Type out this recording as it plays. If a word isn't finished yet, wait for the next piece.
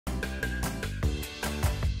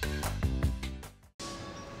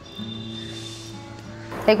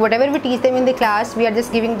Like whatever we teach them in the class, we are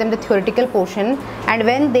just giving them the theoretical portion, and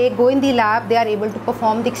when they go in the lab, they are able to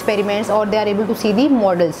perform the experiments or they are able to see the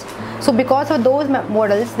models. So because of those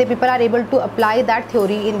models, the people are able to apply that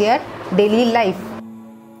theory in their daily life.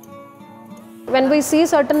 When we see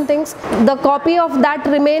certain things, the copy of that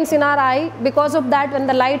remains in our eye. Because of that, when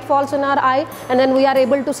the light falls on our eye, and then we are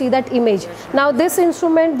able to see that image. Now this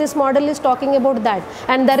instrument, this model is talking about that,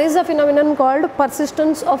 and there is a phenomenon called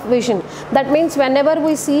persistence of vision. That means whenever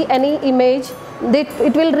we see any image,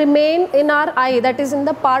 it will remain in our eye, that is in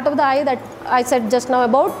the part of the eye that I said just now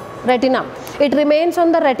about retina. It remains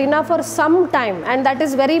on the retina for some time, and that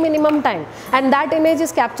is very minimum time, and that image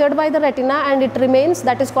is captured by the retina and it remains.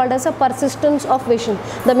 That is called as a persistence of vision.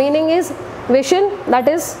 The meaning is vision, that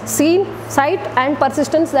is seen, sight, and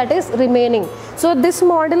persistence, that is remaining. So this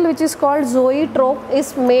model, which is called zoetrope,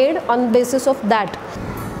 is made on basis of that.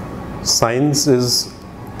 Science is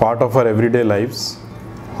part of our everyday lives.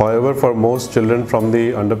 However, for most children from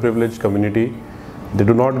the underprivileged community, they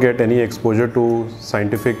do not get any exposure to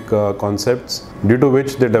scientific concepts, due to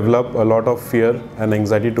which they develop a lot of fear and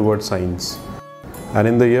anxiety towards science. And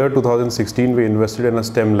in the year 2016, we invested in a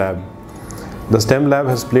STEM lab. The STEM lab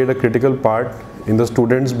has played a critical part in the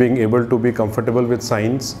students being able to be comfortable with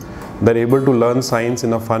science. They're able to learn science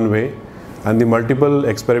in a fun way, and the multiple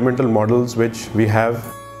experimental models which we have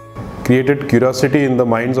created curiosity in the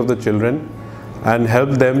minds of the children and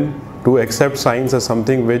help them to accept science as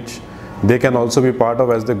something which they can also be part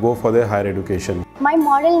of as they go for their higher education. My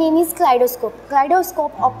model name is kaleidoscope.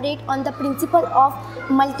 Kaleidoscope operate on the principle of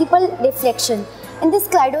multiple reflection. In this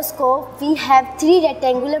kaleidoscope, we have 3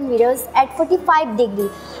 rectangular mirrors at 45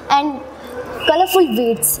 degrees and colorful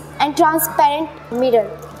beads and transparent mirror.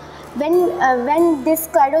 When this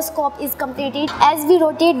kaleidoscope is completed, as we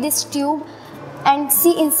rotate this tube and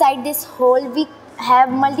see inside this hole, we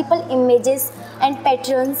have multiple images and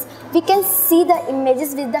patterns. We can see the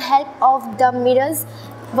images with the help of the mirrors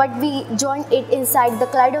what we join it inside the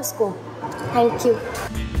kaleidoscope. Thank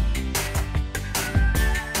you.